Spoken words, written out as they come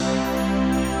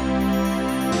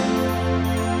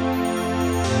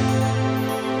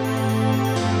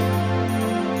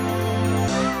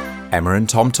Emma and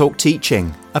Tom Talk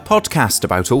Teaching, a podcast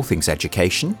about all things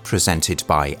education, presented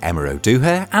by Emma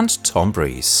O'Dooher and Tom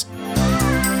Breeze.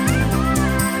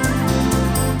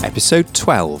 Episode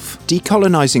 12,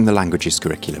 Decolonising the Languages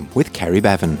Curriculum with Kerry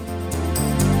Bevan.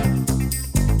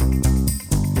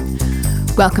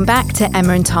 Welcome back to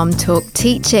Emma and Tom Talk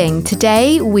Teaching.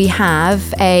 Today we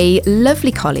have a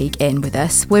lovely colleague in with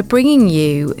us. We're bringing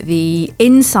you the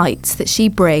insights that she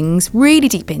brings, really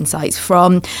deep insights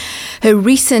from her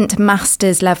recent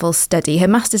master's level study, her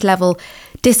master's level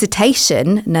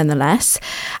dissertation nonetheless,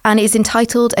 and it's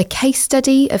entitled A Case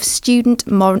Study of Student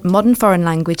Modern Foreign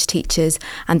Language Teachers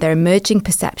and Their Emerging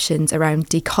Perceptions Around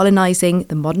Decolonising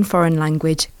the Modern Foreign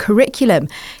Language Curriculum.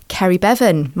 Kerry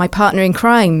Bevan, my partner in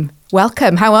crime.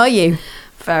 Welcome. How are you?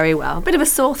 Very well. A bit of a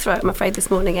sore throat, I'm afraid, this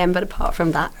morning, Em, but apart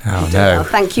from that, oh, no. Well.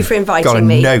 Thank you for inviting Got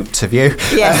me. a note, have you?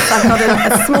 Yes, I've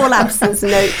got a small absence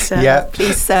note. Yeah.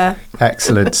 Please, sir.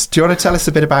 Excellent. Do you want to tell us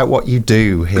a bit about what you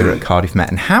do here at Cardiff Met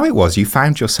and how it was you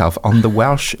found yourself on the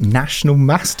Welsh National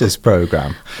Masters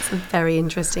Programme? That's a very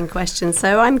interesting question.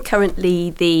 So I'm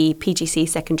currently the PGC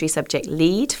secondary subject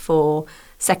lead for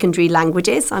secondary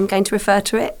languages, I'm going to refer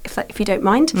to it, if you don't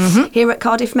mind, here at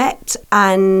Cardiff Met.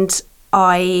 And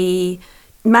I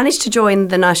managed to join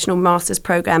the National Masters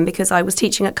Programme because I was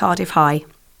teaching at Cardiff High.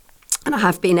 And I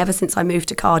have been ever since I moved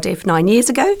to Cardiff 9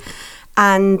 years ago.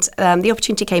 And the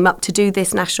opportunity came up to do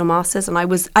this National Masters. And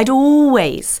I'd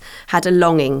always had a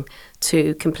longing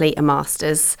to complete a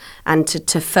Masters and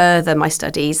to further my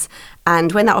studies.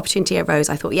 And when that opportunity arose,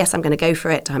 I thought, yes, I'm going to go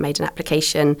for it. I made an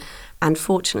application and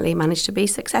fortunately managed to be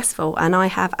successful. And I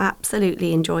have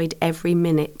absolutely enjoyed every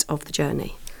minute of the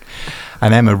journey.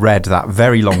 And Emma read that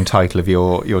very long title of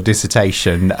your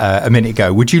dissertation a minute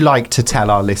ago. Would you like to tell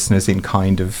our listeners in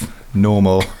kind of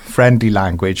normal, friendly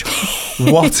language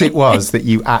what it was that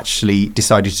you actually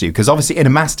decided to do? Because obviously in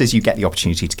a master's you get the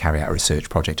opportunity to carry out a research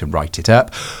project and write it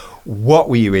up. What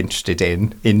were you interested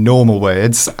in normal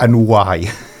words, and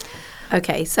why?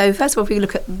 Okay, so first of all, if we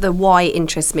look at the why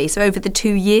interests me. So over the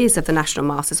 2 years of the National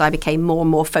Masters, I became more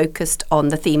and more focused on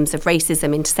the themes of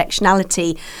racism,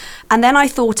 intersectionality. And then I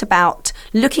thought about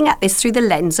looking at this through the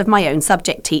lens of my own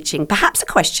subject teaching, perhaps a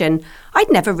question I'd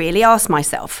never really asked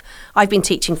myself. I've been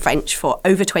teaching French for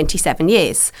over 27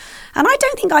 years. And I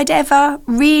don't think I'd ever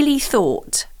really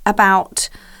thought about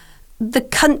the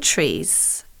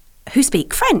countries who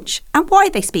speak French and why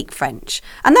they speak French.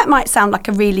 And that might sound like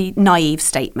a really naive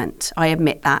statement, I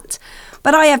admit that.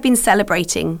 But I have been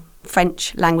celebrating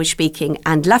French language speaking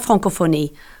and la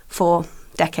francophonie for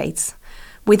decades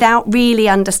without really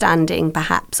understanding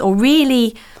perhaps or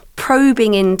really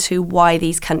probing into why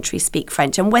these countries speak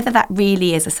French and whether that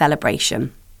really is a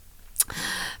celebration.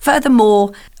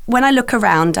 Furthermore, when I look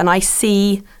around and I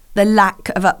see the lack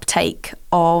of uptake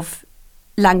of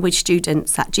language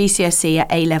students at GCSE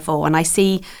at A-level, and I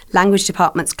see language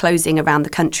departments closing around the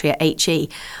country at HE,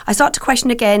 I start to question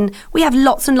again, we have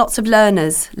lots and lots of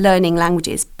learners learning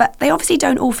languages, but they obviously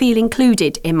don't all feel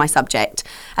included in my subject.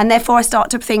 And therefore I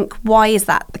start to think, why is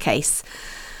that the case?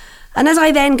 And as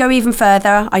I then go even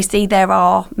further, I see there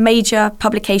are major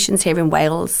publications here in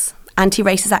Wales,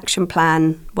 Anti-Racist Action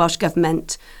Plan, Welsh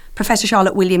Government, Professor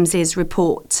Charlotte Williams's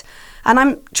report. And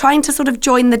I'm trying to sort of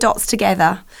join the dots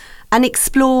together and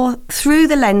explore through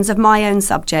the lens of my own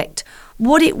subject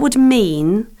what it would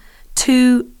mean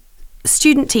to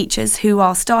student teachers who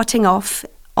are starting off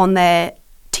on their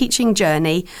teaching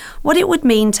journey, what it would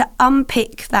mean to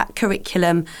unpick that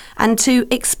curriculum and to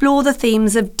explore the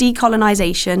themes of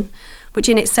decolonisation, which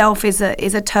in itself is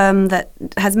a term that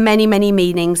has many, many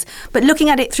meanings, but looking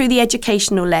at it through the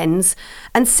educational lens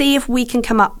and see if we can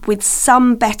come up with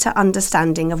some better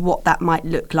understanding of what that might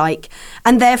look like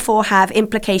and therefore have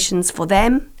implications for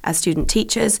them as student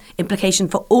teachers,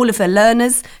 implications for all of the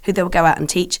learners who they'll go out and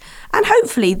teach, and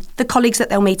hopefully the colleagues that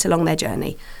they'll meet along their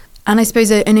journey. And I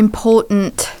suppose an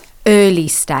important early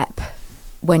step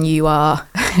when you are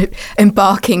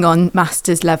embarking on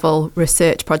master's level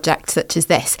research projects such as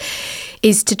this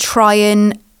is to try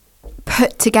and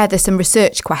put together some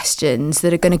research questions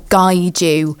that are going to guide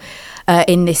you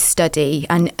in this study,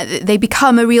 and they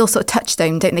become a real sort of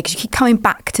touchstone, don't they? Because you keep coming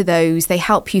back to those. They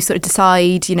help you sort of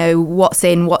decide, what's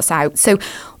in, what's out. So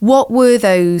what were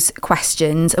those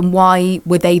questions and why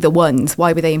were they the ones?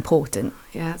 Why were they important?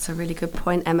 Yeah, that's a really good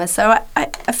point, Emma. So I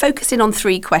focused in on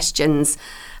 3 questions.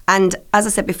 And as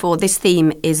I said before, this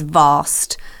theme is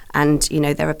vast and,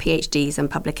 there are PhDs and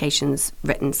publications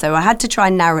written. So I had to try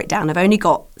and narrow it down. I've only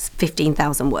got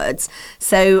 15,000 words.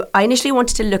 So I initially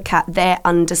wanted to look at their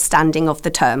understanding of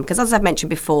the term, because as I've mentioned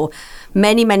before,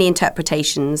 many, many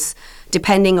interpretations,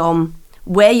 depending on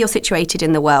where you're situated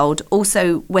in the world,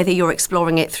 also whether you're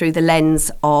exploring it through the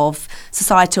lens of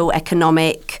societal,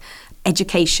 economic,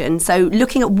 education. So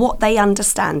looking at what they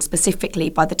understand specifically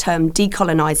by the term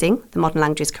decolonising, the modern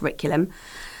languages curriculum.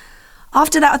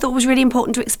 After that, I thought it was really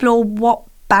important to explore what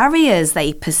barriers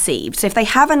they perceived. So if they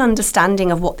have an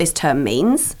understanding of what this term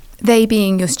means. They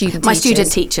being your student My teachers?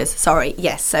 student teachers, sorry,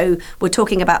 yes. So we're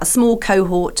talking about a small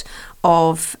cohort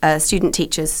of student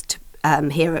teachers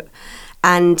here.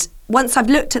 And once I've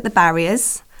looked at the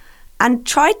barriers and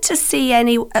tried to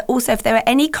see also if there are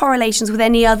any correlations with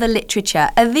any other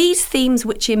literature, are these themes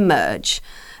which emerge?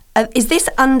 Is this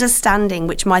understanding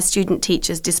which my student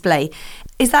teachers display,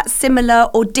 is that similar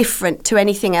or different to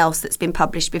anything else that's been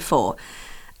published before?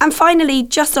 And finally,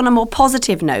 just on a more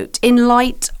positive note, in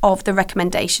light of the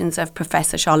recommendations of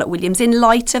Professor Charlotte Williams, in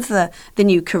light of the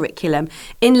new curriculum,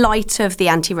 in light of the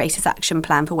Anti-Racist Action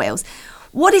Plan for Wales,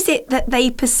 what is it that they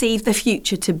perceive the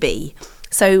future to be?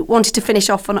 So wanted to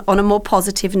finish off on a more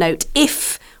positive note.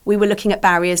 If we were looking at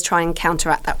barriers, try and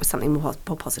counteract that with something more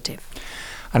positive.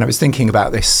 And I was thinking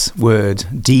about this word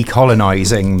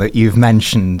decolonising that you've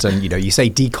mentioned. And, you say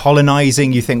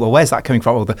decolonising, you think, well, where's that coming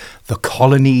from? Well, the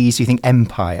colonies, you think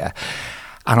empire.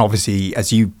 And obviously,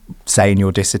 as you say in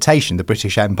your dissertation, the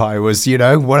British Empire was,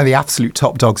 one of the absolute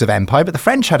top dogs of empire. But the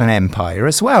French had an empire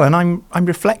as well. And I'm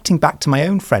reflecting back to my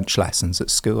own French lessons at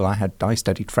school. I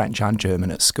studied French and German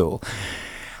at school.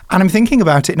 And I'm thinking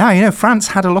about it now. France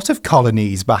had a lot of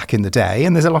colonies back in the day,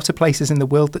 and there's a lot of places in the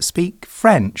world that speak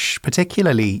French,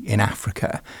 particularly in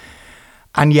Africa.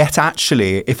 And yet,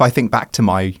 actually, if I think back to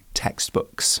my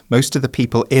textbooks, most of the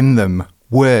people in them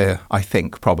were, I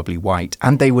think, probably white,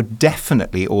 and they were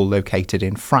definitely all located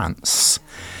in France.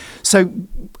 So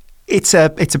it's a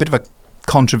bit of a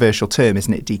controversial term,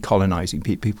 isn't it? Decolonising.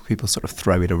 People sort of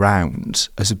throw it around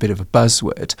as a bit of a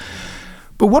buzzword.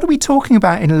 But what are we talking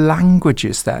about in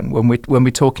languages then when we're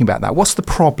talking about that? What's the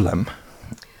problem?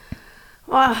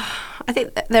 Well, I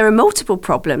think there are multiple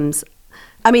problems.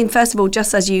 I mean, first of all,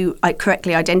 just as you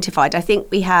correctly identified, I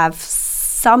think we have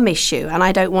some issue, and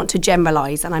I don't want to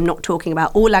generalise, and I'm not talking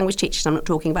about all language teachers, I'm not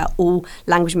talking about all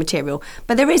language material,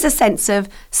 but there is a sense of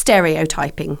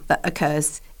stereotyping that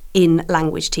occurs in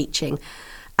language teaching.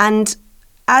 And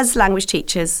as language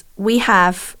teachers, we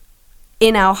have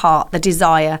in our heart the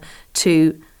desire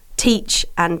to teach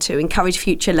and to encourage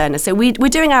future learners. So we're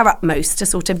doing our utmost to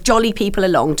sort of jolly people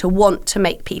along, to want to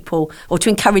make people or to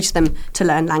encourage them to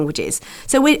learn languages.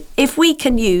 So if we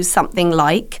can use something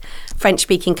like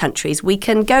French-speaking countries, we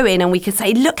can go in and we can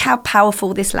say, look how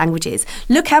powerful this language is.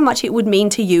 Look how much it would mean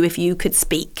to you if you could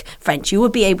speak French. You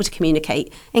would be able to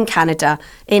communicate in Canada,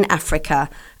 in Africa,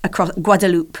 across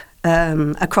Guadeloupe,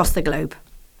 across the globe.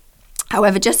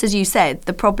 However, just as you said,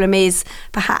 the problem is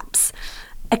perhaps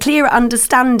a clearer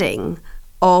understanding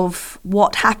of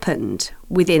what happened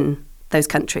within those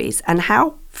countries and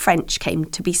how French came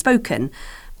to be spoken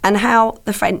and how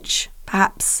the French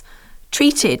perhaps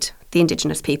treated the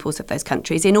indigenous peoples of those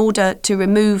countries in order to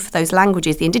remove those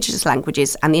languages, the indigenous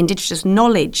languages and the indigenous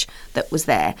knowledge that was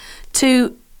there,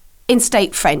 to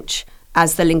instate French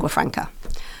as the lingua franca.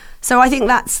 So I think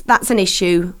that's an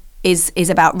issue is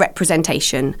about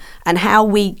representation and how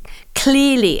we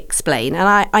clearly explain.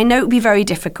 And I know it would be very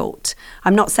difficult.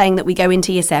 I'm not saying that we go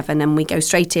into year 7 and we go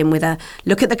straight in with a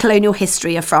look at the colonial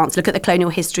history of France, look at the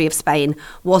colonial history of Spain.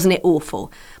 Wasn't it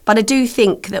awful? But I do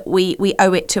think that we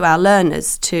owe it to our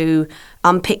learners to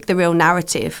unpick the real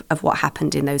narrative of what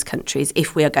happened in those countries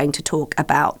if we are going to talk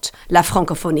about la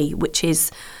francophonie, which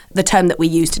is the term that we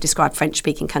use to describe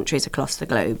French-speaking countries across the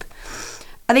globe.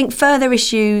 I think further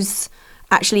issues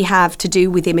actually have to do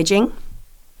with imaging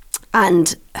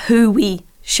and who we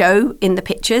show in the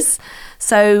pictures.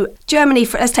 So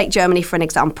let's take Germany for an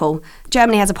example.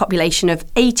 Germany has a population of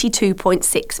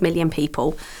 82.6 million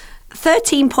people.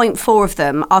 13.4 of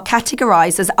them are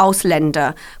categorised as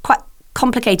Ausländer, quite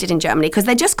complicated in Germany because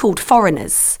they're just called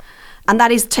foreigners. And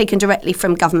that is taken directly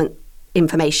from government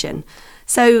information.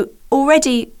 So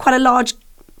already quite a large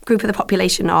group of the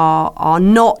population are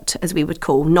not, as we would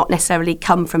call, not necessarily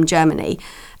come from Germany.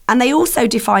 And they also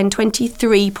define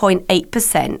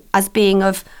 23.8% as being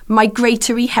of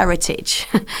migratory heritage.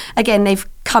 Again, they've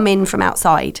come in from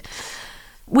outside.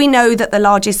 We know that the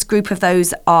largest group of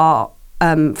those are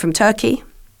from Turkey.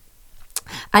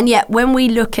 And yet when we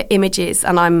look at images,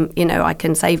 and I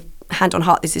can say hand on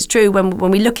heart this is true,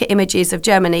 when we look at images of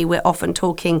Germany, we're often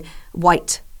talking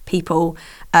white people.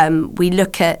 We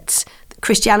look at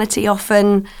Christianity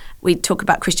often. We talk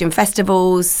about Christian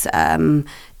festivals.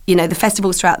 The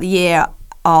festivals throughout the year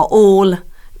are all,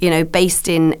 based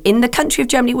in the country of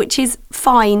Germany, which is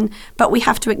fine, but we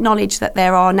have to acknowledge that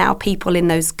there are now people in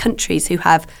those countries who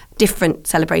have different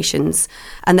celebrations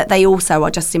and that they also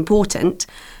are just important.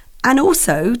 And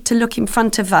also to look in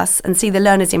front of us and see the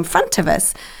learners in front of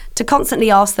us, to constantly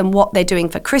ask them what they're doing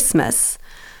for Christmas,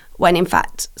 when in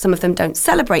fact some of them don't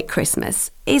celebrate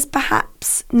Christmas, is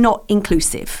perhaps not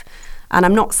inclusive. And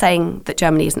I'm not saying that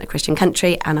Germany isn't a Christian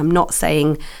country, and I'm not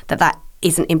saying that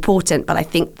isn't important, but I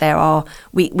think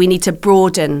we need to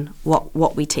broaden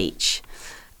what we teach.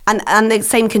 And the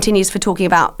same continues for talking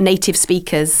about native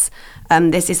speakers.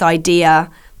 There's this idea,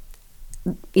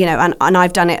 and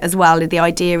I've done it as well. The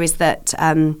idea is that,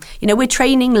 we're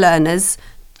training learners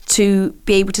to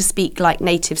be able to speak like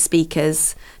native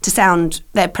speakers,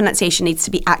 their pronunciation needs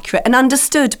to be accurate and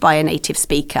understood by a native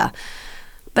speaker.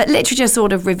 But literature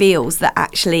sort of reveals that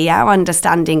actually our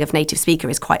understanding of native speaker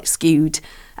is quite skewed.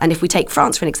 And if we take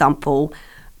France, for an example,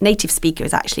 native speaker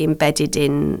is actually embedded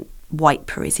in white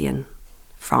Parisian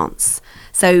France.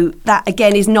 So that,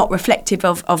 again, is not reflective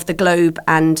of the globe.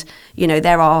 And,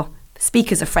 there are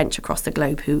speakers of French across the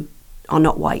globe who are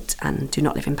not white and do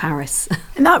not live in Paris.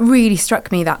 And that really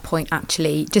struck me, that point,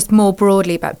 actually, just more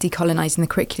broadly about decolonising the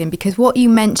curriculum, because what you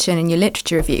mention in your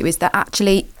literature review is that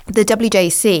actually the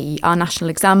WJC, our National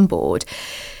Exam Board,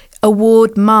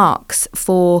 award marks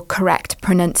for correct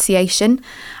pronunciation,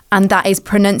 and that is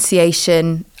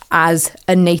pronunciation as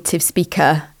a native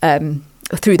speaker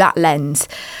through that lens.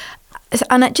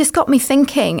 And it just got me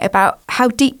thinking about how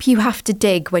deep you have to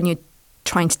dig when you're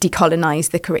trying to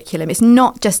decolonise the curriculum. It's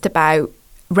not just about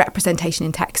representation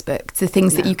in textbooks, the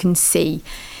things that you can see.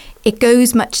 It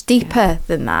goes much deeper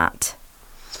than that.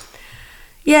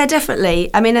 Yeah,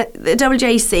 definitely. I mean, the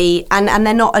WJC, and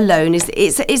they're not alone,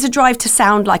 it's a drive to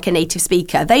sound like a native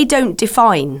speaker. They don't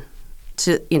define,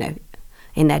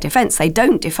 in their defence, they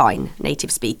don't define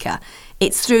native speaker.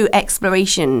 It's through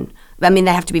exploration. I mean,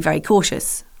 they have to be very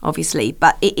cautious, obviously,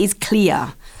 but it is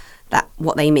clear that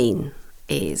what they mean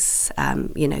is,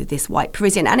 this white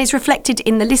Parisian. And it's reflected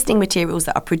in the listening materials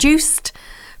that are produced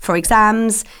for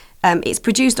exams. It's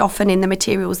produced often in the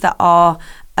materials that are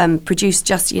produced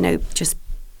just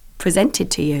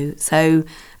presented to you. So,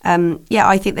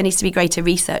 I think there needs to be greater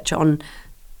research on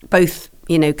both,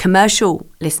 commercial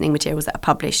listening materials that are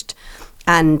published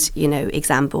and,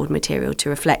 exam board material to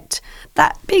reflect.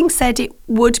 That being said, it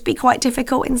would be quite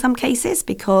difficult in some cases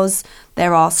because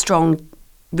there are strong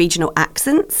regional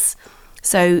accents.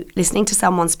 So listening to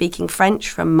someone speaking French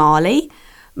from Mali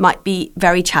might be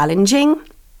very challenging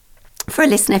for a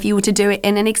listener if you were to do it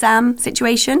in an exam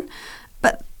situation.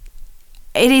 But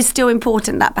it is still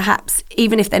important that perhaps,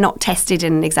 even if they're not tested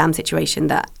in an exam situation,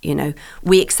 that,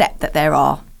 we accept that there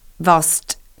are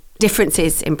vast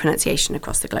differences in pronunciation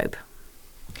across the globe.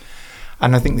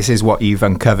 And I think this is what you've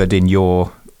uncovered in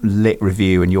your lit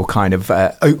review and your kind of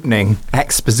opening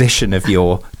exposition of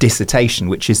your dissertation,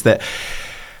 which is that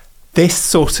this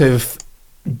sort of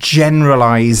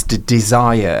generalised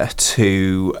desire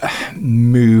to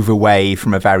move away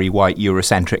from a very white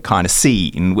Eurocentric kind of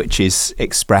scene, which is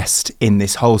expressed in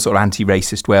this whole sort of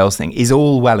anti-racist Wales thing, is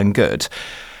all well and good.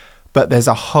 But there's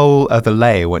a whole other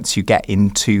layer once you get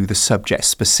into the subject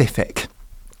specific.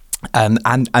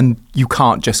 And you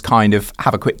can't just kind of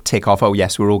have a quick tick off, oh,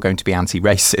 yes, we're all going to be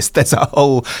anti-racist. There's a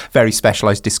whole very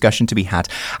specialised discussion to be had.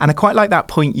 And I quite like that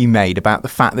point you made about the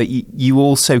fact that you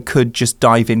also could just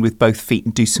dive in with both feet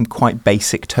and do some quite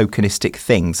basic tokenistic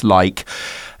things like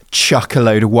chuck a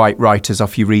load of white writers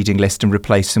off your reading list and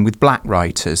replace them with black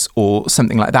writers or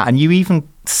something like that. And you even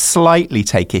slightly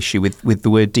take issue with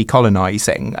the word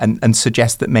decolonising and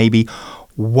suggest that maybe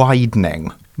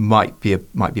widening might be a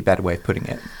better way of putting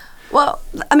it. Well,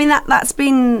 I mean, that's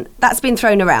been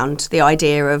thrown around, the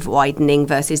idea of widening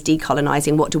versus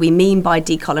decolonising. What do we mean by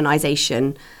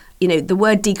decolonisation? The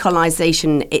word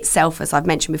decolonisation itself, as I've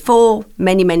mentioned before,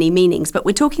 many, many meanings. But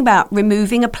we're talking about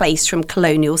removing a place from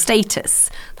colonial status.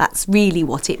 That's really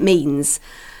what it means,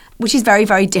 which is very,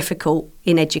 very difficult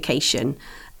in education.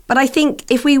 But I think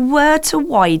if we were to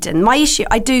widen, my issue,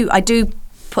 I do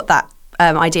put that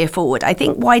idea forward. I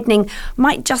think widening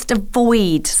might just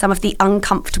avoid some of the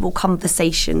uncomfortable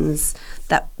conversations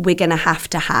that we're going to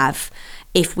have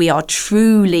if we are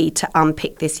truly to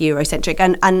unpick this Eurocentric.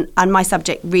 And my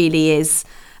subject really is,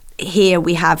 here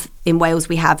we have, in Wales,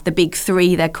 we have the big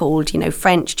three, they're called,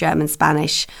 French, German,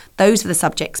 Spanish. Those are the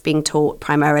subjects being taught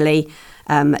primarily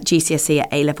GCSE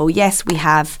at A-level. Yes, we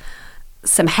have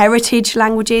some heritage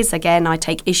languages. Again, I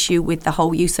take issue with the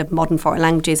whole use of modern foreign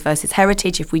languages versus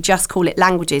heritage. If we just call it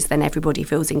languages, then everybody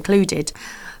feels included.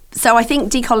 So I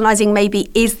think decolonising maybe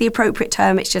is the appropriate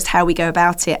term. It's just how we go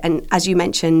about it. And as you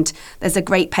mentioned, there's a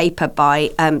great paper by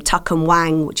Tuck and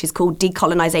Wang, which is called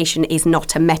Decolonisation is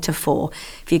Not a Metaphor.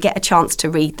 If you get a chance to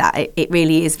read that, it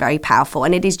really is very powerful.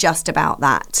 And it is just about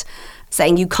that,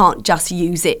 saying you can't just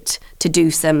use it to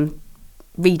do some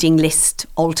reading list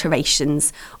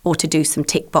alterations or to do some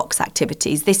tick box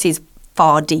activities. This is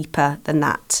far deeper than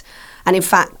that. And in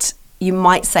fact, you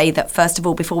might say that, first of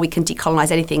all, before we can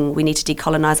decolonise anything, we need to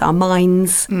decolonise our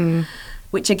minds,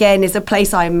 which again is a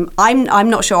place I'm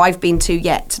not sure I've been to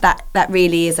yet. That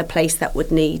really is a place that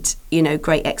would need,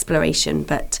 great exploration.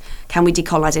 But can we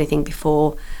decolonise anything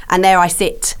before? And there I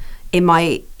sit in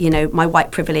my, my white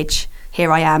privilege.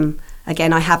 Here I am.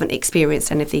 Again, I haven't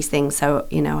experienced any of these things. So,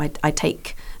 I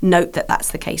take note that that's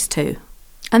the case too.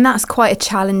 And that's quite a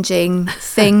challenging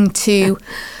thing to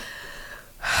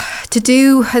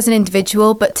do as an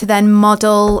individual, but to then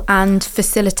model and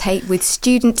facilitate with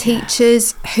student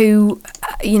teachers who,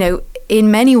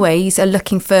 in many ways are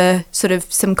looking for sort of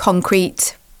some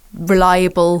concrete,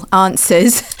 reliable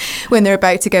answers when they're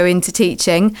about to go into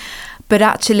teaching. But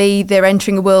actually they're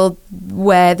entering a world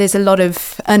where there's a lot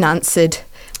of unanswered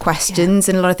questions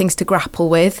and a lot of things to grapple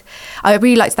with. I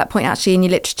really liked that point actually in your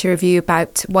literature review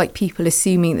about white people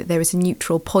assuming that there is a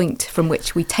neutral point from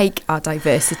which we take our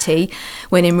diversity,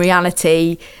 when in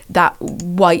reality that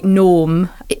white norm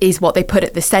is what they put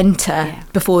at the centre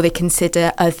before they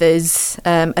consider others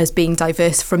as being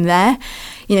diverse from there.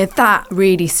 That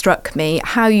really struck me,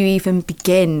 how you even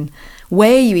begin,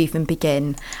 where you even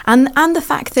begin, and the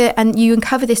fact that, and you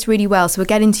uncover this really well, so we'll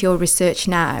get into your research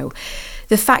now,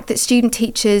 the fact that student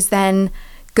teachers then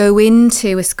go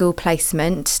into a school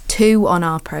placement, 2 on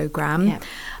our programme,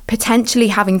 potentially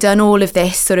having done all of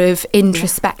this sort of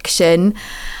introspection,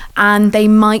 and they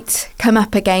might come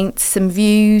up against some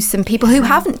views, some people who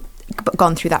haven't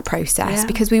gone through that process,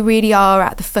 because we really are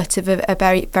at the foot of a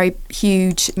very, very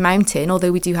huge mountain,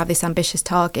 although we do have this ambitious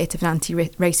target of an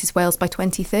anti-racist Wales by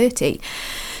 2030.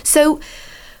 So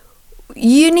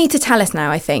you need to tell us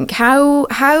now, I think, how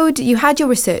you had your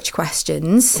research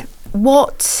questions.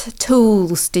 What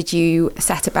tools did you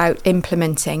set about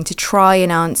implementing to try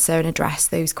and answer and address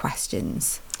those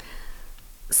questions?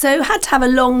 So had to have a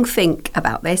long think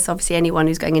about this. Obviously, anyone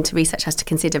who's going into research has to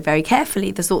consider very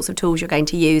carefully the sorts of tools you're going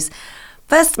to use.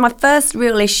 My first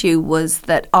real issue was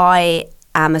that I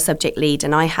am a subject lead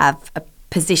and I have a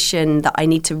position that I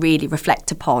need to really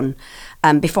reflect upon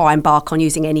before I embark on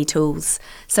using any tools.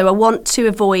 So I want to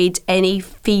avoid any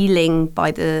feeling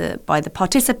by the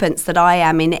participants that I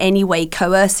am in any way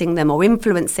coercing them or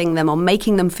influencing them or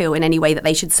making them feel in any way that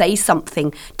they should say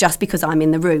something just because I'm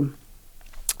in the room.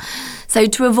 So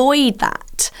to avoid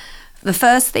that, the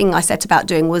first thing I set about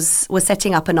doing was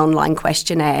setting up an online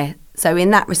questionnaire. So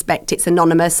in that respect, it's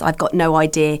anonymous. I've got no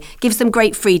idea. Gives them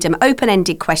great freedom.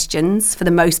 Open-ended questions for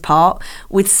the most part,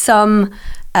 with some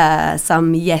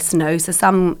yes, no. So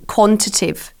some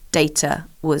quantitative data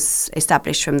was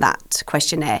established from that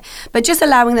questionnaire, but just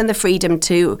allowing them the freedom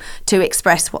to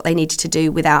express what they needed to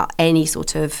do without any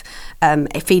sort of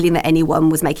feeling that anyone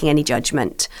was making any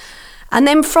judgment. And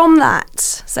then from that,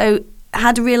 so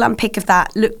had a real unpick of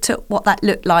that, looked at what that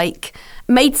looked like,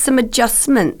 made some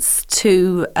adjustments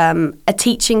to a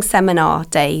teaching seminar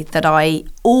day that I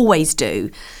always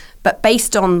do. But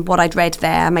based on what I'd read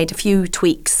there, I made a few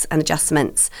tweaks and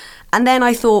adjustments. And then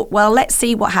I thought, well, let's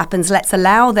see what happens. Let's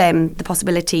allow them the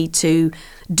possibility to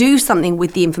do something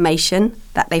with the information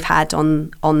that they've had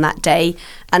on that day.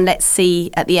 And let's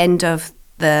see at the end of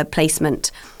the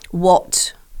placement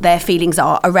what their feelings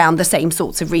are around the same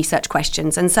sorts of research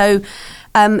questions. And so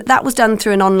that was done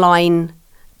through an online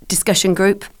discussion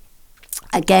group.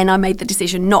 Again, I made the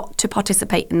decision not to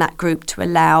participate in that group to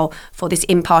allow for this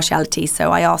impartiality.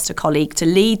 So I asked a colleague to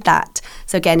lead that.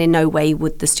 So again, in no way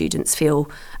would the students feel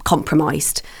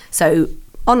compromised. So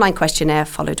online questionnaire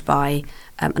followed by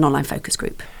an online focus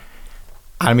group.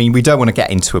 I mean, we don't want to get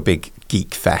into a big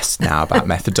geek fest now about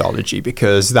methodology,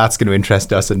 because that's going to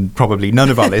interest us and probably none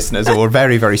of our listeners, or a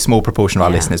very, very small proportion of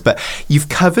our listeners. But you've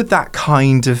covered that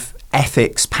kind of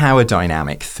ethics, power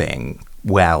dynamic thing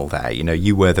well there.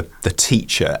 You were the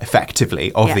teacher,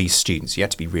 effectively, of these students. You had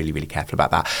to be really, really careful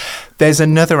about that. There's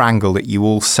another angle that you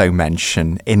also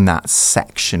mention in that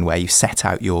section where you set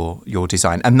out your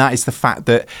design, and that is the fact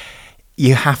that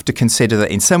you have to consider that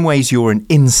in some ways you're an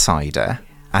insider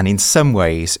and in some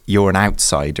ways you're an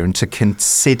outsider, and to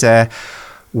consider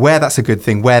where that's a good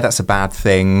thing, where that's a bad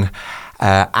thing,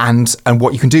 and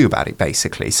what you can do about it,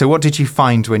 basically. So what did you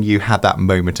find when you had that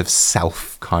moment of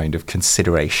self kind of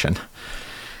consideration?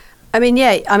 I mean,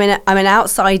 I'm an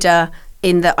outsider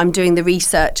in that I'm doing the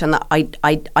research and that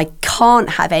I can't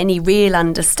have any real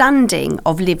understanding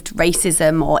of lived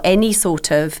racism or any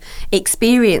sort of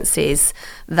experiences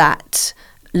that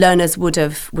learners would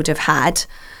have had.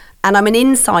 And I'm an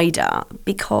insider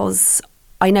because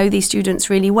I know these students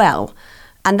really well.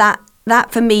 And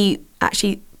that for me,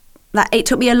 actually, that it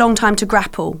took me a long time to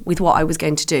grapple with what I was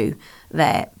going to do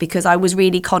there, because I was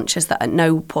really conscious that at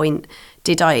no point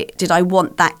did I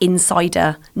want that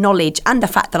insider knowledge, and the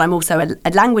fact that I'm also a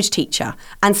language teacher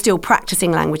and still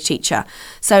practicing language teacher.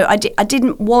 So I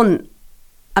didn't want,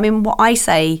 what I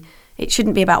say, it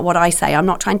shouldn't be about what I say. I'm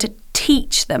not trying to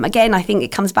teach them. Again, I think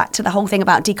it comes back to the whole thing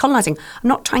about decolonising. I'm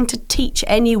not trying to teach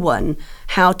anyone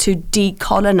how to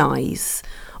decolonise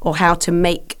or how to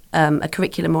make a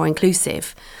curriculum more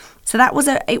inclusive. So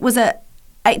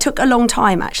it took a long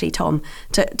time, actually, Tom,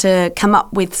 to come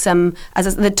up with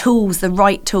the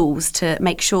right tools to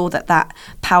make sure that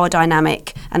power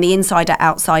dynamic and the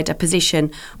insider-outsider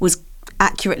position was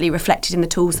accurately reflected in the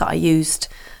tools that I used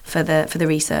for the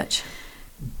research.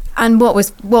 And what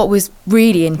was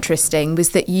really interesting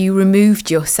was that you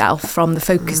removed yourself from the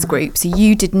focus group. So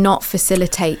you did not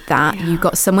facilitate that. Yeah. You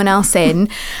got someone else in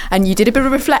and you did a bit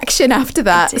of reflection after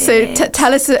that. So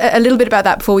tell us a little bit about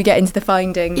that before we get into the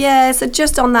findings. Yeah, so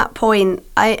just on that point,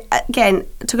 it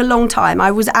took a long time.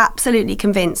 I was absolutely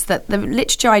convinced that the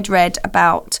literature I'd read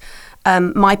about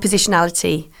my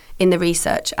positionality in the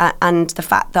research and the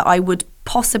fact that I would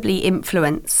possibly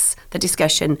influence the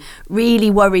discussion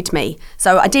really worried me.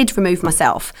 So I did remove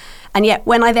myself. And yet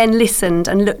when I then listened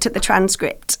and looked at the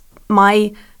transcript,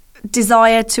 my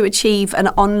desire to achieve an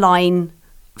online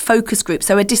focus group,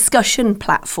 so a discussion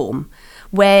platform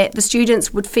where the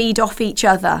students would feed off each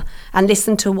other and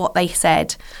listen to what they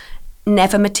said,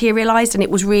 never materialised. And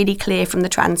it was really clear from the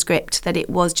transcript that it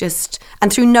was just,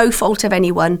 and through no fault of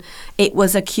anyone, it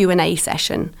was a Q&A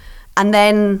session. And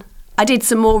then I did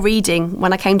some more reading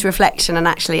when I came to reflection, and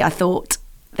actually I thought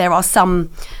there are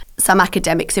some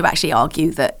academics who actually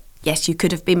argue that yes, you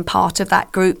could have been part of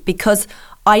that group because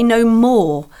I know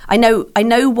more. I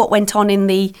know what went on in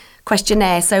the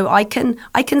questionnaire, so I can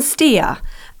steer.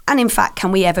 And in fact,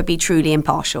 can we ever be truly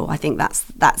impartial? I think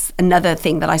that's another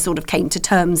thing that I sort of came to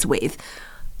terms with.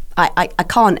 I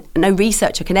can't. No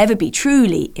researcher can ever be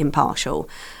truly impartial.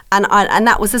 And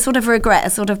that was a sort of regret, a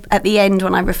sort of at the end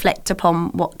when I reflect upon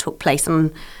what took place.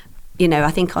 And,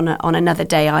 I think on another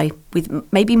day, with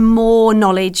maybe more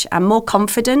knowledge and more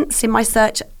confidence in my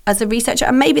search as a researcher,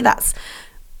 and maybe that's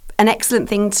an excellent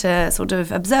thing to sort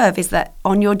of observe, is that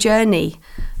on your journey,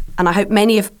 and I hope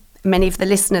many of the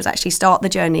listeners actually start the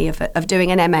journey of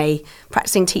doing an MA,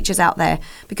 practicing teachers out there,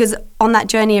 because on that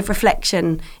journey of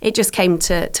reflection, it just came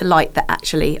to light that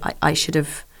actually I should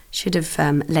have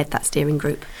led that steering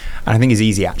group. And I think it's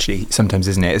easy, actually, sometimes,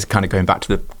 isn't it? It's kind of going back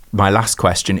to my last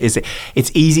question.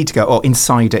 It's easy to go,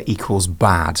 insider equals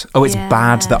bad. It's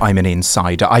bad that I'm an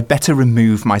insider. I better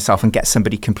remove myself and get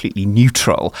somebody completely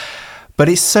neutral. But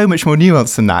it's so much more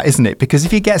nuanced than that, isn't it? Because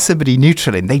if you get somebody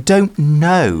neutral in, they don't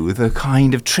know the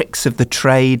kind of tricks of the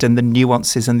trade and the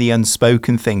nuances and the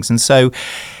unspoken things. And so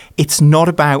it's not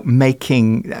about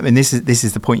making, this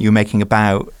is the point you were making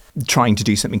about trying to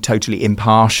do something totally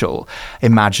impartial,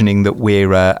 imagining that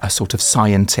we're a sort of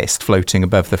scientist floating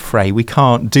above the fray. We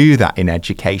can't do that in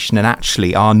education. And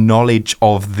actually, our knowledge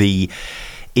of the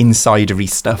insidery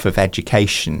stuff of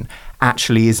education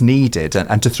actually is needed.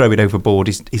 And to throw it overboard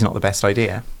is not the best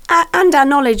idea. And our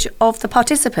knowledge of the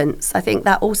participants. I think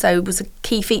that also was a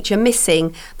key feature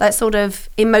missing, that sort of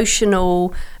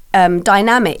emotional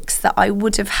dynamics that I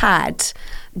would have had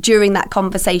during that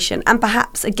conversation. And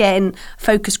perhaps, again,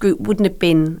 focus group wouldn't have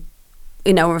been,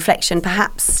 a reflection,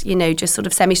 perhaps, just sort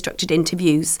of semi-structured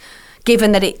interviews,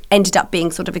 given that it ended up being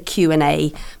sort of a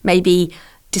Q&A, maybe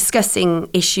discussing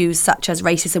issues such as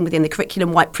racism within the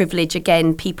curriculum, white privilege.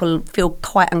 Again, people feel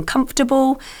quite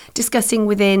uncomfortable discussing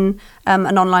within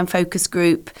an online focus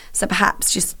group. So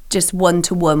perhaps just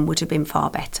one-to-one would have been far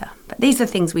better. But these are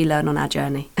things we learn on our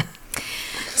journey.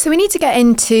 So we need to get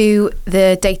into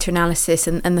the data analysis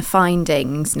and the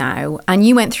findings now. And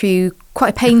you went through quite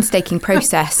a painstaking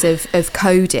process of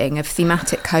coding, of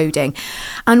thematic coding.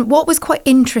 And what was quite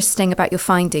interesting about your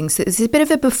findings, so there's a bit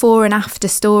of a before and after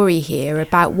story here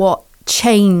about what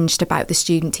changed about the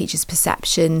student teachers'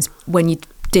 perceptions when you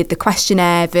did the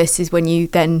questionnaire versus when you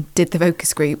then did the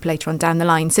focus group later on down the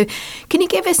line. So can you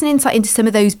give us an insight into some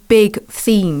of those big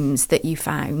themes that you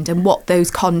found and what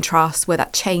those contrasts were,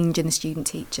 that change in the student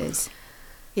teachers?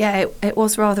 Yeah, it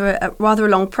was rather a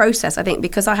long process, I think,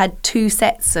 because I had two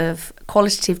sets of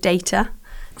qualitative data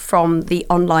from the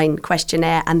online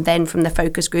questionnaire and then from the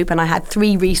focus group. And I had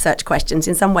 3 research questions.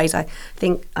 In some ways, I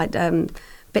think I'd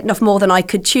bitten off more than I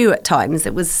could chew at times.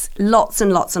 It was lots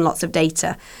and lots and lots of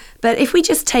data. But if we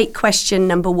just take question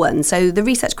number 1, so the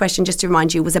research question, just to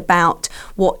remind you, was about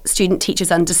what student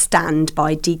teachers understand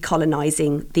by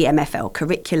decolonising the MFL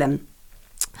curriculum.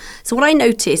 So what I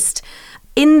noticed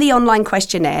in the online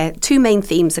questionnaire, 2 main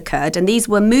themes occurred, and these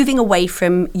were moving away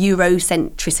from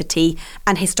Eurocentricity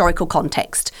and historical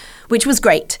context, which was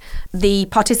great. The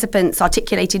participants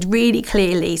articulated really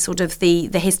clearly sort of the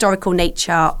historical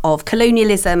nature of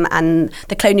colonialism and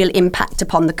the colonial impact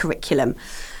upon the curriculum.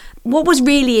 What was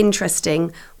really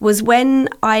interesting was when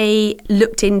I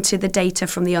looked into the data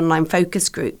from the online focus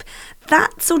group,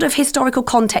 that sort of historical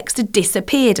context had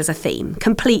disappeared as a theme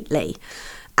completely.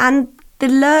 And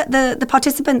the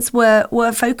participants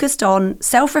were focused on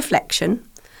self-reflection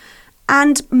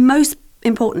and, most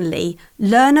importantly,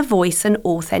 learner voice and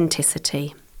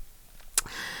authenticity.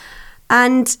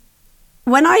 And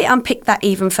when I unpicked that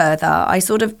even further, I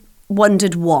sort of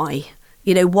wondered why.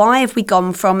 You know, why have we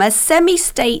gone from a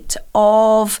semi-state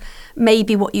of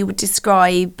maybe what you would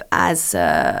describe as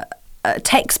a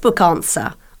textbook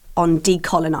answer on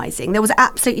decolonising? There was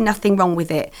absolutely nothing wrong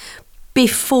with it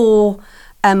before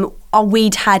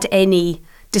we'd had any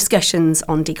discussions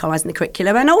on decolonising the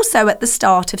curriculum, and also at the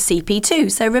start of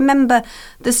CP2. So remember,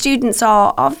 the students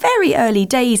are very early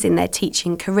days in their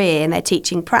teaching career and their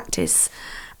teaching practice.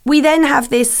 We then have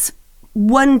this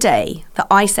one day that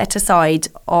I set aside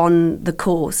on the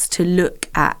course to look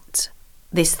at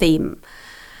this theme.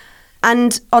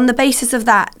 And on the basis of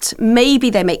that, maybe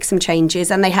they make some changes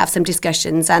and they have some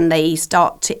discussions and they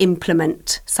start to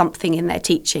implement something in their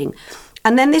teaching.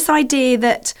 And then this idea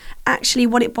that actually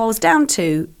what it boils down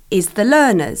to is the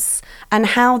learners and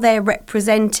how they're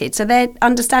represented. So their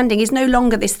understanding is no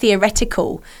longer this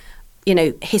theoretical,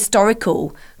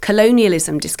 historical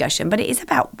colonialism discussion, but it is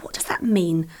about what does that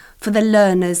mean for the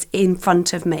learners in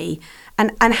front of me,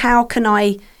 and how can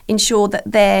I ensure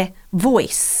that their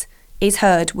voice is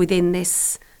heard within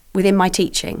my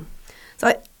teaching.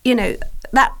 So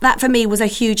that for me was a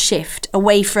huge shift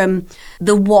away from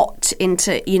the what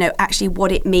into actually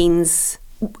what it means.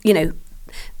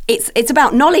 It's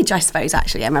about knowledge, I suppose.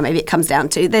 Actually, Emma, maybe it comes down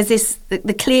to there's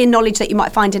the clear knowledge that you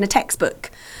might find in a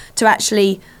textbook to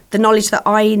actually the knowledge that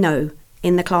I know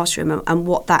in the classroom and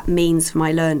what that means for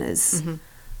my learners. Mm-hmm.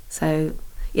 So,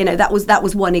 that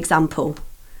was one example.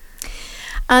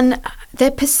 And the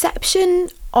perception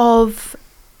of,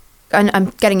 and I'm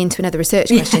getting into another research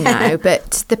question now,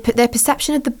 but their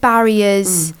perception of the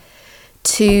barriers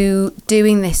to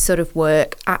doing this sort of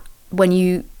work when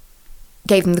you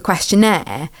gave them the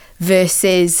questionnaire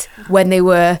versus when they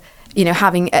were,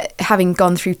 having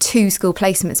gone through 2 school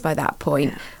placements by that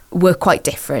point. Yeah. Were quite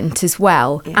different as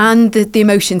well, and the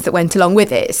emotions that went along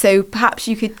with it. So perhaps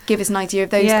you could give us an idea of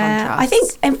those contrasts. I think,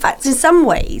 in fact, in some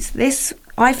ways,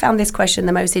 I found this question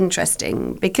the most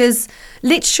interesting because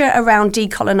literature around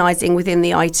decolonising within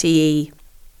the ITE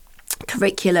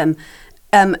curriculum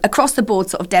across the board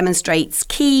sort of demonstrates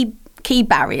key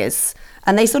barriers.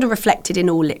 And they sort of reflected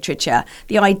in all literature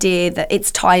the idea that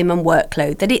it's time and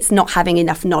workload, that it's not having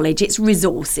enough knowledge, it's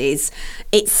resources,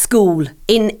 it's school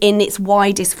in its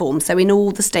widest form. So in all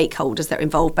the stakeholders that are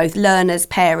involved, both learners,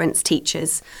 parents,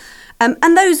 teachers.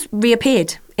 And those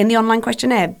reappeared in the online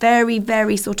questionnaire. Very,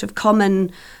 very sort of common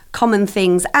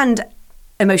things and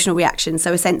emotional reactions.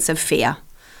 So a sense of fear.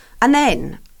 And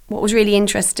then what was really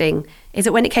interesting is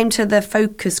that when it came to the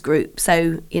focus group,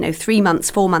 so, 3 months,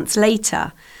 4 months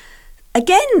later,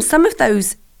 again, some of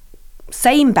those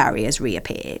same barriers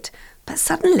reappeared, but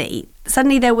suddenly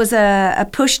there was a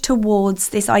push towards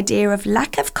this idea of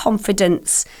lack of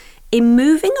confidence in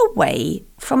moving away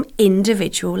from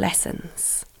individual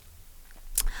lessons.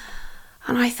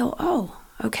 And I thought, oh,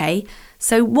 okay.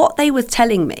 So what they were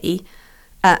telling me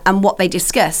and what they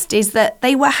discussed is that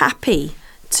they were happy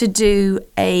to do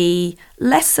a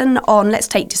lesson on, let's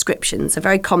take descriptions, a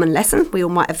very common lesson. We all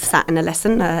might have sat in a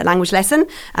language lesson,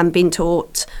 and been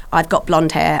taught, I've got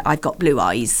blonde hair, I've got blue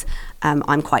eyes,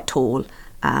 I'm quite tall,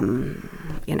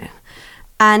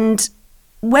 And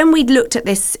when we looked at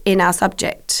this in our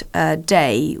subject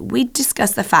day, we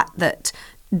discussed the fact that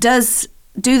does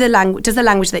the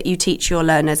language that you teach your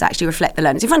learners actually reflect the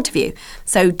learners in front of you?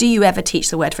 So do you ever teach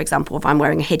the word, for example, if I'm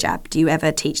wearing a hijab, do you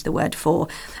ever teach the word for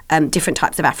different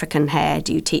types of African hair?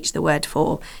 Do you teach the word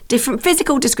for different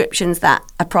physical descriptions that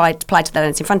apply to the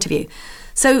learners in front of you?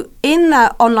 So in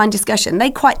the online discussion, they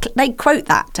quote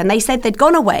that, and they said they'd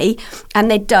gone away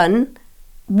and they'd done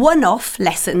one-off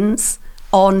lessons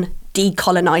on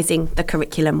Decolonising the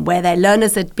curriculum, where their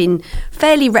learners had been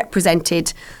fairly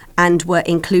represented and were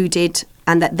included,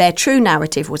 and that their true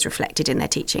narrative was reflected in their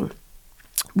teaching.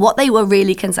 What they were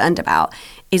really concerned about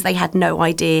is they had no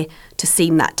idea to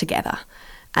seam that together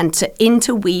and to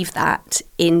interweave that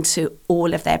into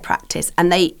all of their practice.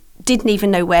 And they didn't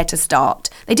even know where to start.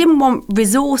 They didn't want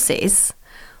resources.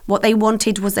 What they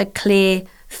wanted was a clear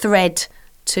thread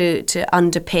to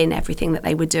underpin everything that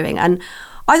they were doing. And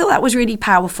I thought that was really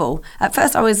powerful. At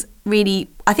first I was really,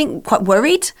 I think, quite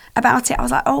worried about it. I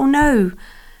was like, oh no,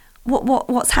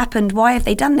 what's happened? Why have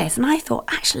they done this? And I thought,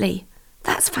 actually,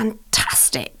 that's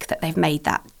fantastic that they've made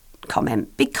that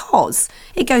comment, because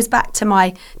it goes back to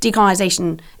my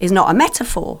decolonisation is not a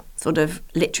metaphor sort of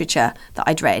literature that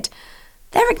I'd read.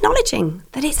 They're acknowledging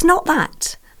that it's not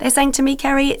that. They're saying to me,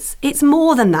 Kerry, it's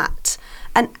more than that.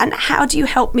 And how do you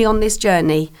help me on this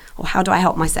journey? Or how do I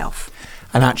help myself?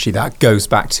 And actually that goes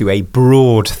back to a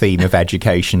broad theme of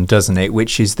education, doesn't it?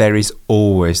 Which is there is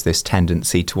always this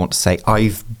tendency to want to say,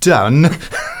 I've done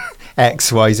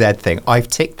X, Y, Z thing. I've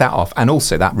ticked that off. And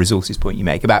also that resources point you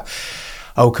make about,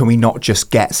 oh, can we not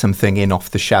just get something in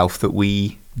off the shelf that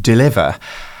we deliver?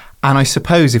 And I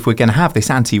suppose if we're going to have this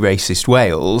anti-racist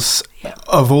Wales,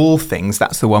 of all things,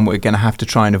 that's the one we're going to have to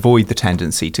try and avoid the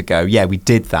tendency to go, yeah, we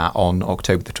did that on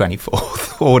October the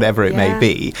 24th or whatever it may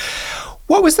be.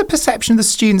 What was the perception of the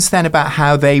students then about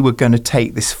how they were going to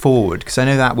take this forward? Because I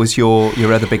know that was your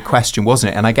other big question,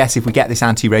 wasn't it? And I guess if we get this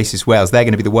anti-racist Wales, they're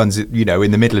going to be the ones, you know, in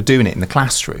the middle of doing it in the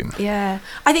classroom. Yeah.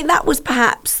 I think that was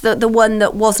perhaps the one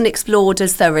that wasn't explored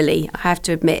as thoroughly. I have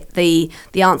to admit, the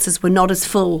answers were not as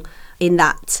full in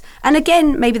that. And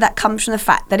again, maybe that comes from the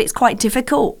fact that it's quite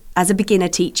difficult as a beginner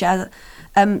teacher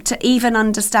to even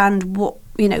understand what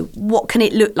can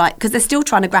it look like, because they're still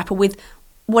trying to grapple with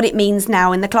what it means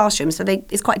now in the classroom. So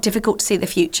it's quite difficult to see the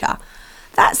future.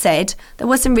 That said, there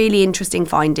were some really interesting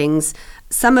findings.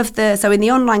 So in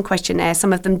the online questionnaire,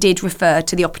 some of them did refer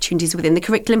to the opportunities within the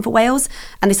curriculum for Wales,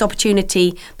 and this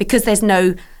opportunity, because there's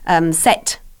no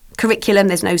set curriculum,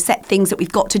 there's no set things that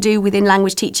we've got to do within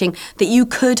language teaching, that you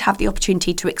could have the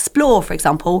opportunity to explore. For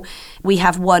example, we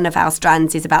have one of our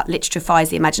strands is about literature fires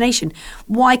the imagination.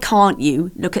 Why can't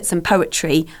you look at some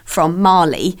poetry from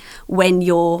Mali when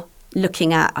you're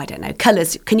looking at, I don't know,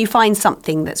 colours? Can you find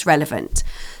something that's relevant?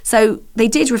 So they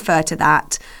did refer to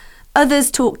that.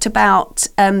 Others talked about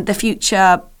the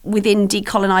future within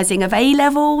decolonising of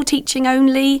A-level teaching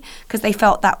only, because they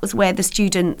felt that was where the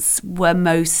students were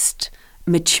most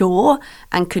mature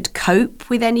and could cope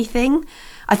with anything.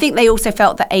 I think they also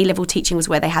felt that A-level teaching was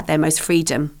where they had their most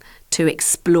freedom to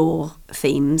explore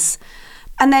themes.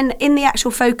 And then in the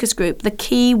actual focus group, the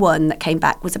key one that came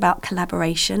back was about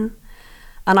collaboration.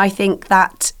 And I think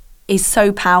that is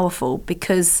so powerful,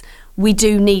 because we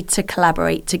do need to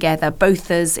collaborate together,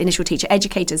 both as initial teacher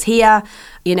educators here,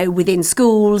 within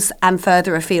schools and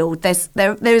further afield.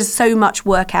 There's so much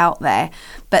work out there.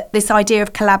 But this idea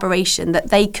of collaboration, that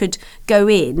they could go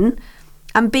in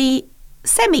and be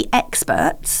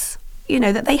semi-experts,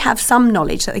 that they have some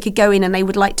knowledge that they could go in and they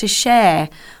would like to share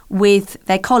with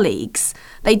their colleagues.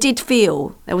 They did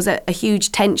feel there was a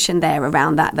huge tension there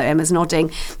around that, though Emma's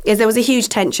nodding, is there was a huge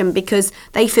tension because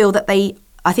they feel that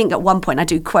I think at one point, I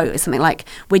do quote something like,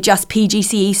 we're just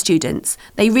PGCE students.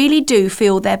 They really do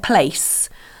feel their place,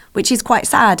 which is quite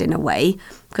sad in a way,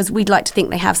 because we'd like to think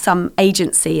they have some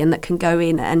agency and that can go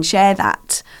in and share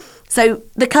that. So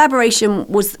the collaboration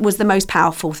was the most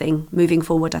powerful thing moving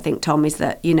forward, I think, Tom, is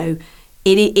that,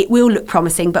 it will look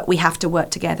promising, but we have to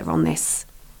work together on this.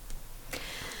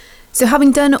 So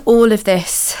having done all of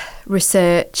this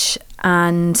research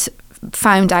and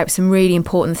found out some really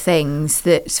important things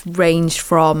that ranged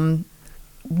from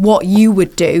what you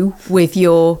would do with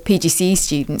your PGCE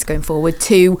students going forward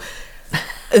to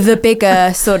the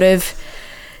bigger sort of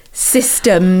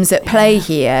systems at play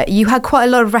here, you had quite a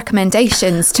lot of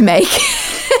recommendations to make.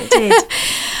 I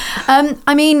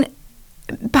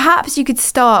did. Perhaps you could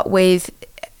start with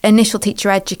initial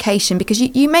teacher education, because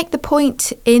you make the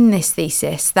point in this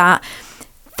thesis that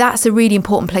that's a really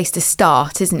important place to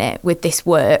start, isn't it, with this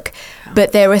work?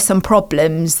 But there are some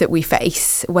problems that we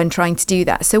face when trying to do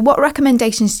that. So what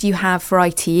recommendations do you have for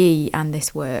ITE and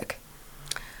this work?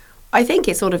 I think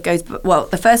it sort of goes, well,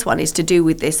 the first one is to do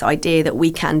with this idea that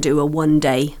we can do a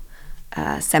one-day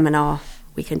seminar,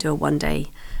 we can do a one-day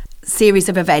series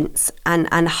of events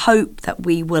and hope that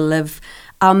we will have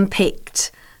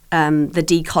unpicked the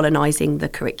decolonising the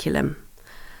curriculum,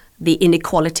 the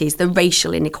inequalities, the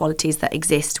racial inequalities that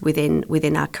exist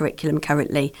within our curriculum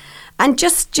currently. And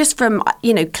just from,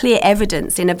 clear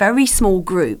evidence in a very small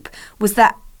group was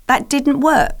that didn't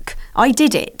work. I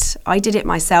did it. I did it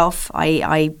myself.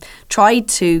 I tried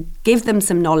to give them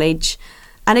some knowledge.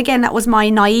 And again, that was my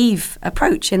naive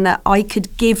approach in that I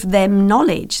could give them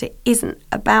knowledge. It isn't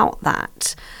about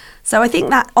that. So I think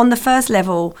that on the first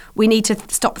level, we need to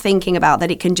stop thinking about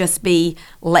that it can just be,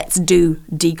 let's do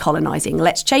decolonising.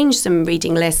 Let's change some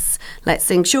reading lists. Let's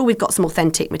ensure we've got some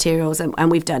authentic materials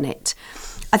and we've done it.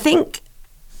 I think,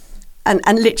 and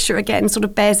literature again sort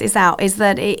of bears this out, is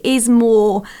that it is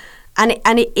more, and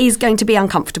it is going to be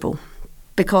uncomfortable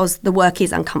because the work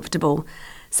is uncomfortable.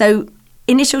 So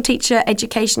initial teacher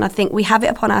education, I think we have it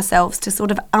upon ourselves to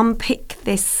sort of unpick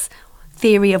this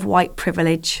theory of white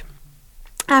privilege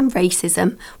and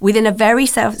racism within a very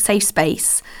safe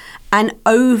space and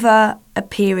over a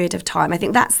period of time. I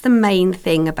think that's the main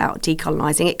thing about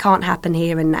decolonising. It can't happen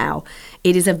here and now.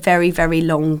 It is a very, very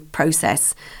long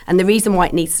process. And the reason why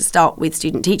it needs to start with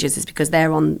student teachers is because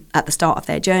they're at the start of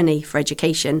their journey for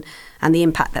education, and the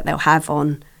impact that they'll have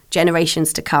on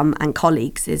generations to come and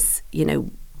colleagues is,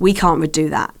 we can't redo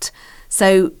that.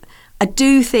 So I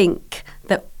do think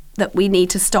that we need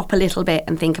to stop a little bit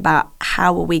and think about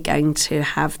how are we going to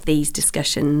have these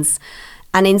discussions.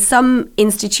 And in some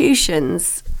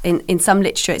institutions, in some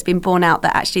literature, it's been borne out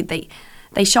that actually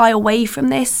they shy away from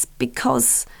this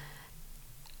because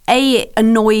it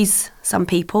annoys some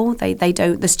people. They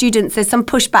don't. The students, there's some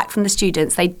pushback from the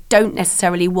students. They don't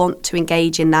necessarily want to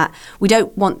engage in that. We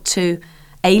don't want to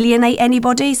alienate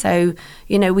anybody. So,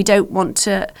 we don't want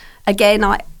to. Again,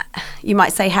 you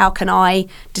might say, how can I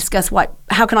discuss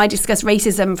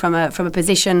racism from a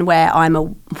position where I'm a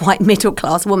white middle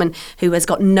class woman who has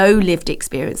got no lived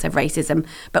experience of racism?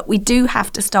 But we do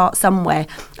have to start somewhere,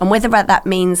 and whether that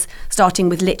means starting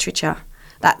with literature,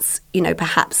 that's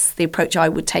perhaps the approach I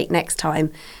would take next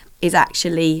time, is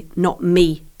actually not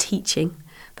me teaching,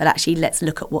 but actually let's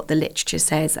look at what the literature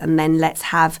says, and then let's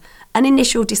have an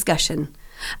initial discussion,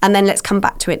 and then let's come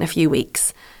back to it in a few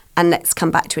weeks. And let's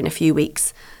come back to it in a few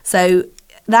weeks. So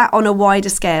that on a wider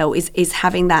scale is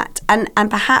having that. And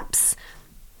perhaps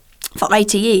for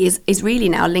ITE is really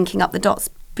now linking up the dots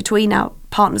between our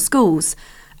partner schools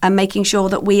and making sure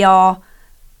that we are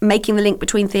making the link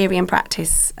between theory and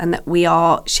practice, and that we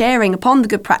are sharing upon the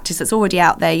good practice that's already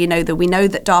out there. That we know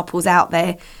that DARPL's out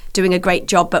there doing a great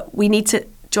job, but we need to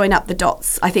join up the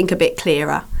dots, I think, a bit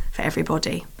clearer for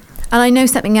everybody. And I know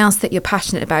something else that you're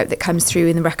passionate about that comes through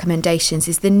in the recommendations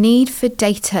is the need for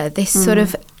data, this sort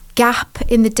of gap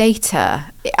in the data.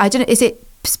 I don't know, is it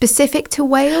specific to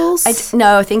Wales?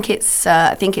 No, I think it's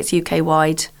UK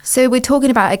wide. So we're talking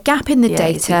about a gap in the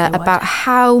data about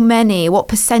what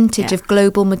percentage of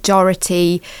global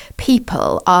majority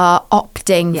people are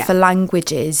opting for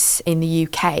languages in the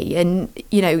UK. And,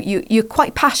 you're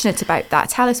quite passionate about that.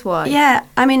 Tell us why. Yeah,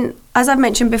 I mean, as I've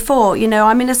mentioned before,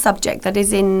 I'm in a subject that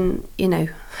is in,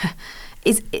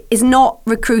 is not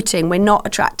recruiting. We're not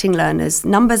attracting learners.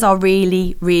 Numbers are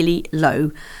really, really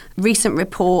low. Recent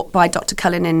report by Dr.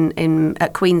 Cullen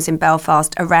at Queen's in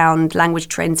Belfast around language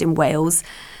trends in Wales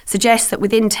suggests that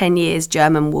within 10 years,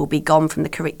 German will be gone from the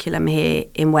curriculum here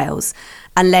in Wales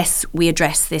unless we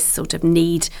address this sort of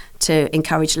need to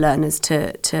encourage learners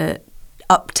to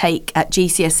uptake at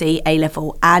GCSE,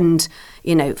 A-level and,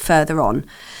 further on.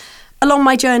 Along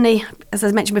my journey, as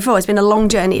I mentioned before, it's been a long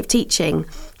journey of teaching.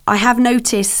 I have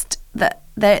noticed that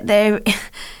there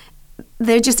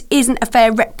just isn't a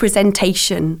fair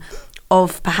representation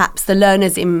of perhaps the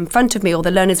learners in front of me or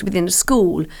the learners within a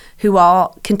school who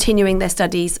are continuing their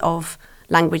studies of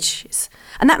languages.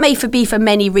 And that may be for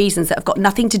many reasons that have got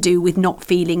nothing to do with not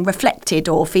feeling reflected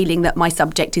or feeling that my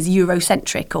subject is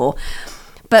Eurocentric.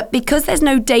 But because there's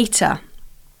no data,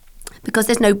 because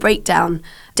there's no breakdown,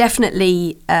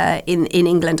 definitely in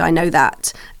England, I know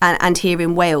that, and here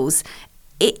in Wales,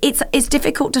 it's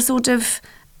difficult to sort of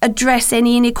address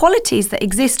any inequalities that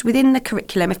exist within the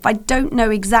curriculum if I don't know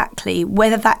exactly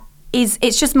whether that is,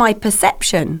 it's just my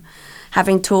perception,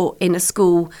 having taught in a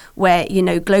school where,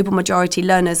 global majority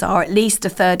learners are at least a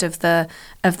third of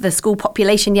the school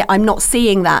population, yet I'm not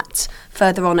seeing that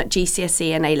further on at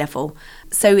GCSE and A-level.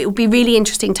 So it would be really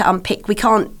interesting to unpick. We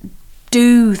can't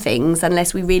do things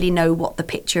unless we really know what the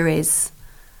picture is.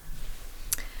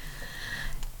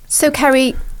 So,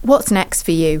 Kerry, what's next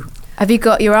for you? Have you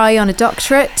got your eye on a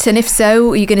doctorate? And if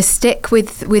so, are you going to stick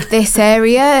with this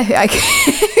area?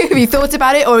 Have you thought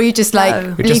about it? Or are you just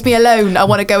leave me alone? I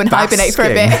want to go and hibernate for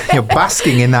a bit. You're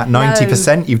basking in that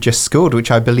 90% you've just scored,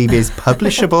 which I believe is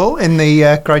publishable in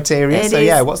the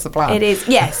criteria. What's the plan? It is,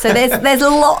 yes. So there's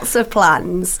lots of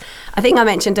plans. I think I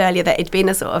mentioned earlier that it'd been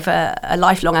a sort of a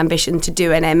lifelong ambition to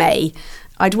do an MA.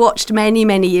 I'd watched many,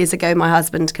 many years ago my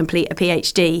husband complete a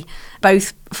PhD,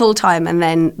 both full-time and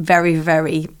then very,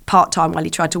 very part-time while he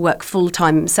tried to work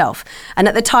full-time himself. And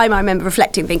at the time I remember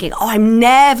reflecting, thinking, I'm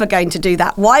never going to do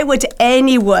that. Why would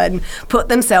anyone put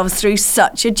themselves through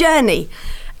such a journey?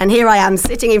 And here I am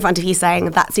sitting in front of you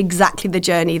saying that's exactly the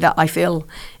journey that I feel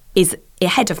is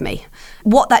ahead of me.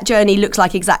 What that journey looks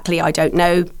like exactly, I don't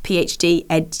know. PhD,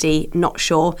 EdD, not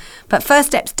sure. But first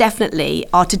steps definitely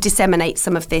are to disseminate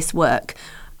some of this work.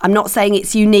 I'm not saying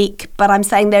it's unique, but I'm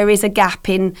saying there is a gap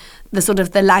in the sort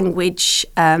of the language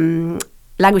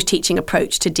teaching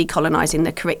approach to decolonising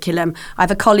the curriculum. I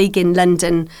have a colleague in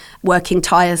London working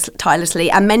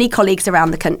tirelessly, and many colleagues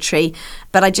around the country,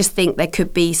 but I just think there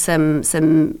could be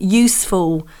some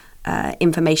useful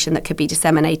information that could be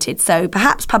disseminated. So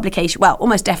perhaps publication, well,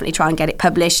 almost definitely try and get it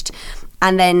published,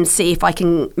 and then see if I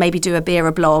can maybe do a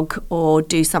BERA blog or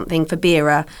do something for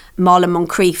BERA. Marlon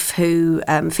Moncrief, who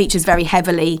features very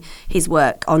heavily his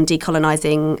work on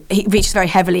decolonising, he features very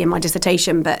heavily in my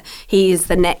dissertation, but he is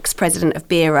the next president of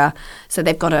BERA, so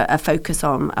they've got a focus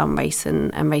on race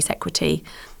and race equity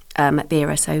at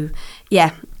BERA. So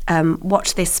yeah,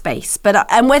 watch this space.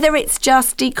 But and whether it's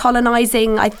just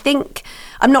decolonising, I think,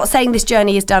 I'm not saying this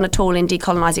journey is done at all in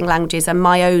decolonising languages, and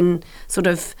my own sort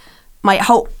of, my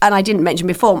whole, and I didn't mention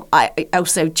before, I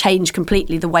also changed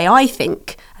completely the way I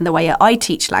think and the way I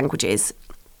teach languages.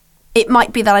 It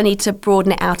might be that I need to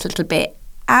broaden it out a little bit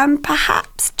and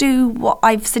perhaps do what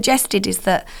I've suggested, is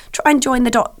that try and join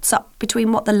the dots up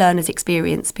between what the learners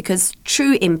experience, because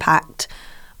true impact,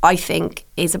 I think,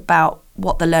 is about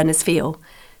what the learners feel.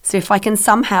 So if I can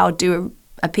somehow do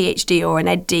a PhD or an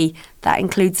EdD that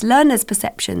includes learners'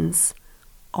 perceptions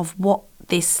of what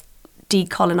this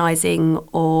decolonising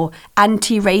or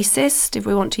anti-racist, if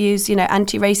we want to use,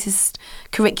 anti-racist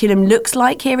curriculum looks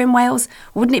like here in Wales,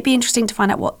 wouldn't it be interesting to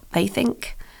find out what they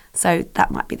think? So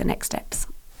that might be the next steps.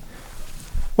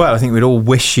 Well, I think we'd all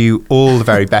wish you all the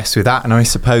very best with that. And I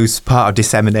suppose part of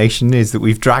dissemination is that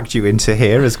we've dragged you into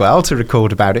here as well to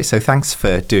record about it. So thanks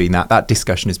for doing that. That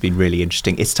discussion has been really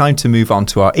interesting. It's time to move on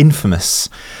to our infamous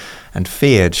and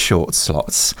feared short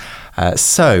slots.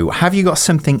 So have you got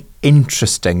something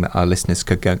interesting that our listeners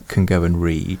can go and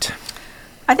read?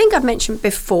 I think I've mentioned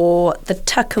before the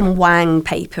Tuck and Wang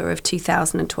paper of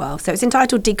 2012. So it's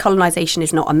entitled Decolonisation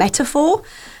is Not a Metaphor,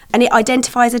 and it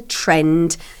identifies a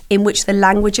trend in which the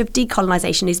language of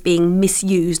decolonisation is being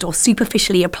misused or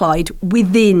superficially applied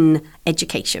within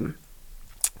education.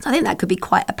 So I think that could be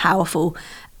quite a powerful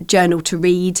journal to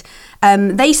read.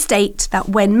 They state that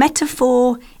when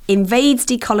metaphor invades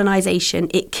decolonisation,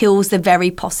 it kills the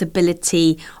very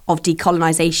possibility of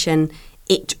decolonisation.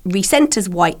 It recenters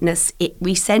whiteness, it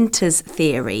recenters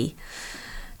theory.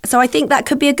 So I think that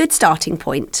could be a good starting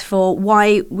point for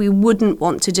why we wouldn't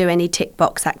want to do any tick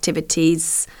box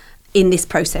activities in this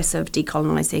process of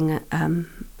decolonising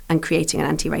and creating an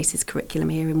anti-racist curriculum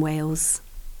here in Wales.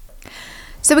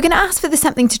 So we're going to ask for the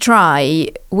something to try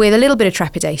with a little bit of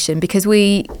trepidation, because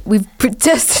we've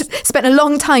just spent a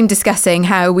long time discussing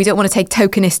how we don't want to take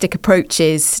tokenistic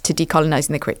approaches to decolonising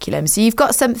the curriculum. So you've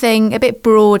got something a bit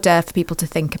broader for people to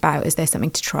think about. Is there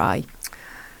something to try?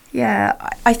 Yeah,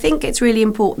 I think it's really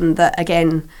important that,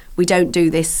 again, we don't do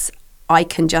this, I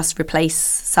can just replace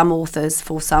some authors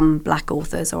for some black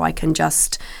authors, or I can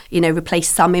just, replace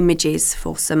some images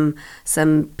for some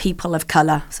people of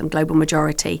colour, some global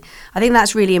majority. I think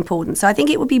that's really important. So I think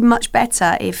it would be much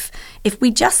better if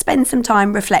we just spend some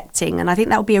time reflecting, and I think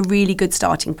that would be a really good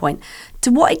starting point.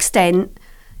 To what extent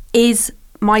is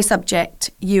my subject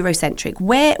Eurocentric?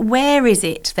 Where is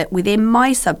it that within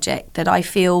my subject that I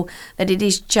feel that it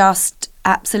is just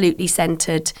absolutely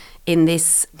centred in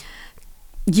this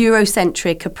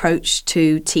Eurocentric approach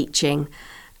to teaching?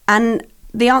 And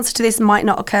the answer to this might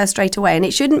not occur straight away, and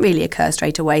it shouldn't really occur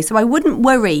straight away. So I wouldn't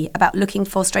worry about looking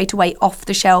for straight away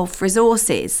off-the-shelf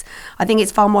resources. I think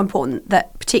it's far more important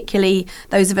that, particularly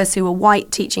those of us who are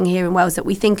white teaching here in Wales, that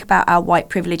we think about our white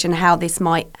privilege and how this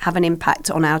might have an impact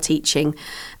on our teaching,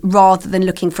 rather than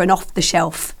looking for an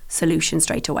off-the-shelf solution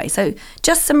straight away. So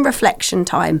just some reflection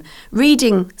time,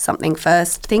 reading something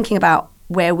first, thinking about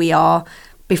where we are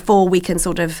before we can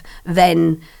sort of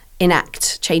then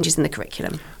enact changes in the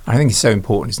curriculum. I think it's so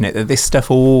important, isn't it, that this stuff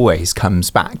always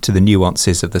comes back to the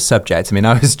nuances of the subject. I mean,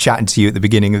 I was chatting to you at the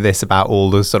beginning of this about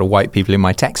all the sort of white people in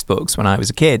my textbooks when I was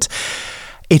a kid.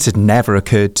 It had never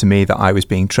occurred to me that I was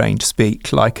being trained to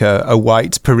speak like a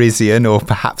white Parisian, or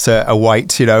perhaps a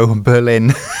white,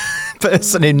 Berlin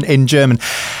person in German.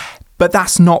 But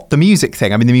that's not the music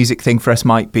thing. I mean, the music thing for us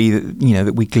might be that,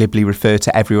 that we glibly refer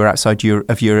to everywhere outside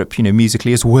of Europe,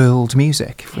 musically as world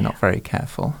music, if we're not very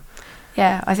careful.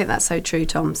 Yeah, I think that's so true,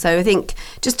 Tom. So I think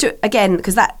just to, again,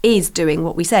 because that is doing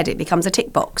what we said, it becomes a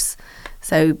tick box.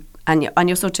 So, and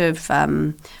you're sort of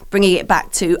bringing it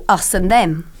back to us and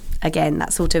them. Again,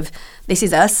 that sort of, this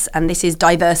is us and this is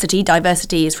diversity.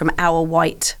 Diversity is from our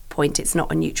white point. It's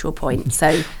not a neutral point.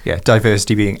 So yeah,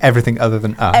 diversity being everything other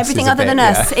than us. Everything other than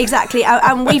us, exactly.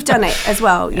 And we've done it as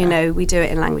well. You know, we do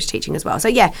it in language teaching as well. So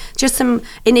yeah, just some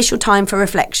initial time for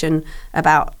reflection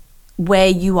about where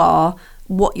you are,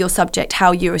 what your subject,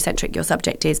 how Eurocentric your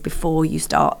subject is before you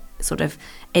start sort of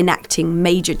enacting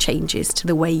major changes to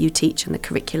the way you teach and the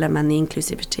curriculum and the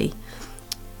inclusivity.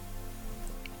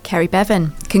 Kerry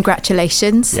Bevan,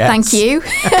 congratulations. Yes. Thank you.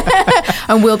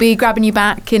 And we'll be grabbing you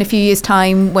back in a few years'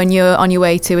 time when you're on your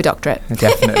way to a doctorate.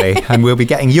 Definitely. And we'll be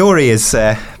getting your ears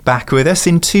back with us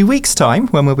in 2 weeks' time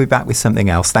when we'll be back with something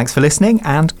else. Thanks for listening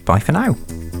and bye for now.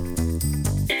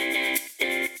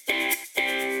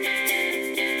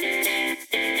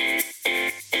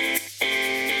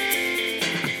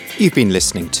 You've been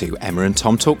listening to Emma and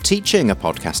Tom Talk Teaching, a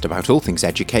podcast about all things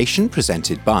education,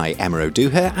 presented by Emma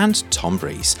O'Dooher and Tom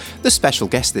Breeze. The special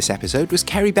guest this episode was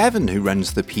Kerry Bevan, who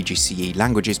runs the PGCE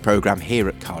Languages programme here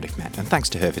at Cardiff Met, and thanks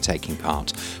to her for taking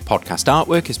part. Podcast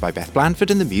artwork is by Beth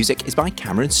Blandford and the music is by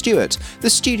Cameron Stewart. The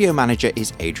studio manager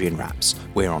is Adrian Rapps.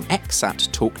 We're on X at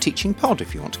Talk Teaching Pod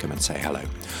if you want to come and say hello.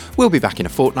 We'll be back in a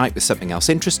fortnight with something else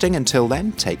interesting. Until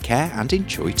then, take care and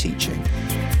enjoy teaching.